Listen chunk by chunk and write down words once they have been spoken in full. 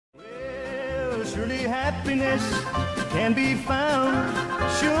Surely happiness can be found.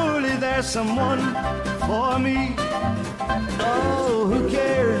 Surely there's someone for me. Oh, who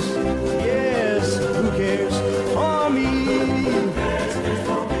cares? Yes, who cares for me?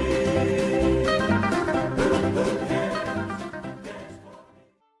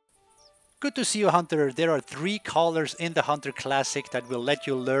 Good to see you, Hunter. There are 3 callers in the Hunter Classic that will let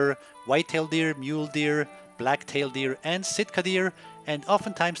you lure white-tailed deer, mule deer, black-tailed deer, and Sitka deer. And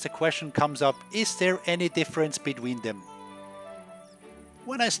oftentimes the question comes up, is there any difference between them?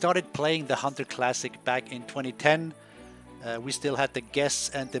 When I started playing the Hunter Classic back in 2010, we still had the guests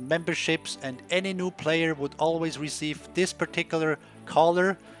and the memberships, and any new player would always receive this particular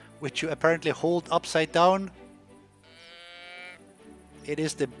caller, which you apparently hold upside down. It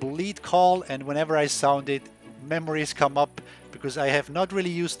is the bleat call, and whenever I sound it, memories come up because I have not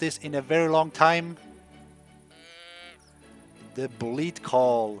really used this in a very long time. The bleat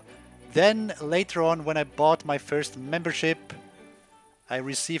call. Then later on, when I bought my first membership, I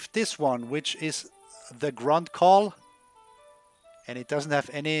received this one, which is the grunt call, and it doesn't have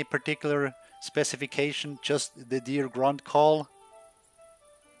any particular specification, just the deer grunt call.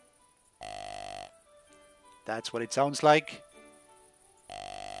 That's what it sounds like.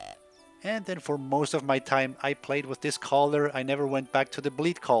 And then for most of my time I played with this caller. I never went back to the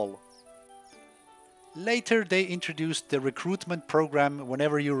bleat call. Later they introduced the recruitment program.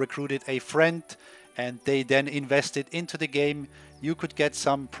 Whenever you recruited a friend and they then invested into the game, you could get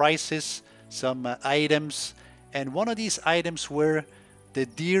some prizes, some items, and one of these items were the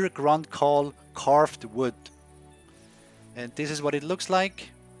deer grunt call carved wood. And this is what it looks like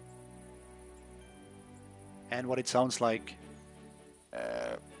and what it sounds like.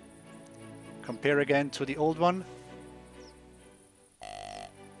 Compare again to the old one.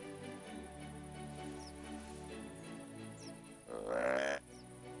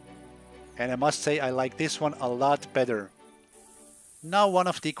 And I must say I like this one a lot better. Now one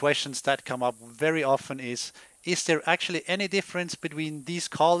of the questions that come up very often is there actually any difference between these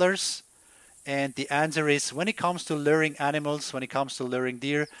callers? And the answer is, when it comes to luring animals, when it comes to luring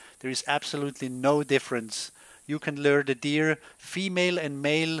deer, there is absolutely no difference. You can lure the deer, female and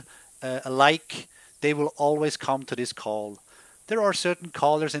male alike. They will always come to this call. There are certain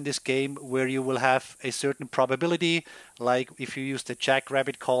callers in this game where you will have a certain probability, like if you use the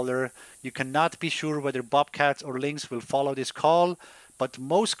jackrabbit caller, you cannot be sure whether bobcats or lynx will follow this call, but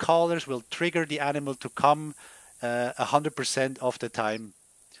most callers will trigger the animal to come 100% of the time.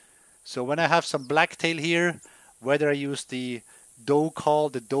 So when I have some blacktail here, whether I use the doe call,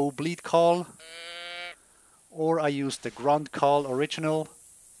 the doe bleat call, or I use the grunt call original,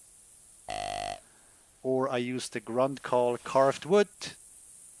 or I use the grunt call carved wood,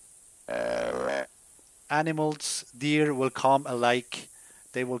 animals, deer will come alike.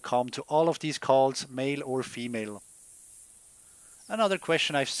 They will come to all of these calls, male or female. Another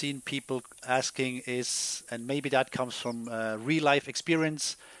question I've seen people asking is, and maybe that comes from real life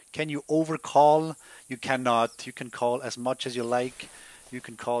experience, can you overcall? You cannot. You can call as much as you like. You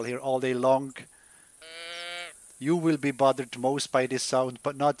can call here all day long. You will be bothered most by this sound,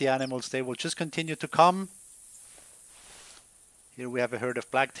 but not the animals. They will just continue to come. Here we have a herd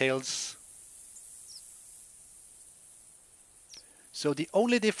of blacktails. So the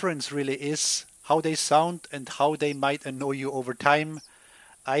only difference really is how they sound and how they might annoy you over time.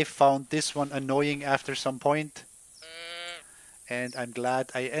 I found this one annoying after some point, and I'm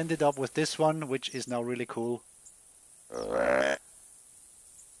glad I ended up with this one, which is now really cool.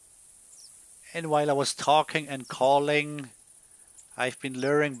 And while I was talking and calling, I've been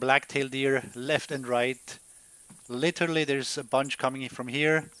luring blacktail deer left and right. Literally there's a bunch coming in from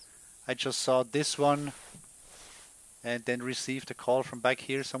here. I just saw this one and then received a call from back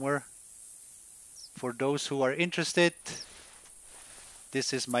here somewhere. For those who are interested,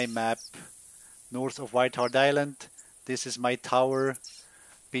 this is my map north of White Hart Island. This is my tower,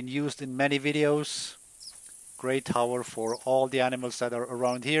 been used in many videos. Great tower for all the animals that are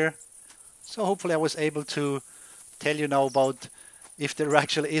around here. So hopefully I was able to tell you now about if there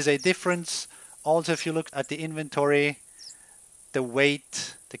actually is a difference. Also, if you look at the inventory, the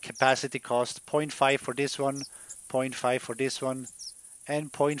weight, the capacity cost, 0.5 for this one, 0.5 for this one,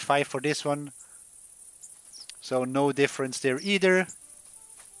 and 0.5 for this one. So no difference there either.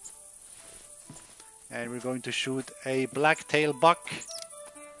 And we're going to shoot a blacktail buck.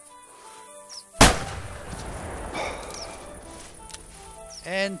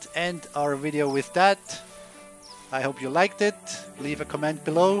 And end our video with that. I hope you liked it. Leave a comment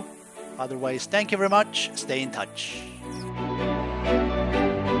below. Otherwise, thank you very much. Stay in touch.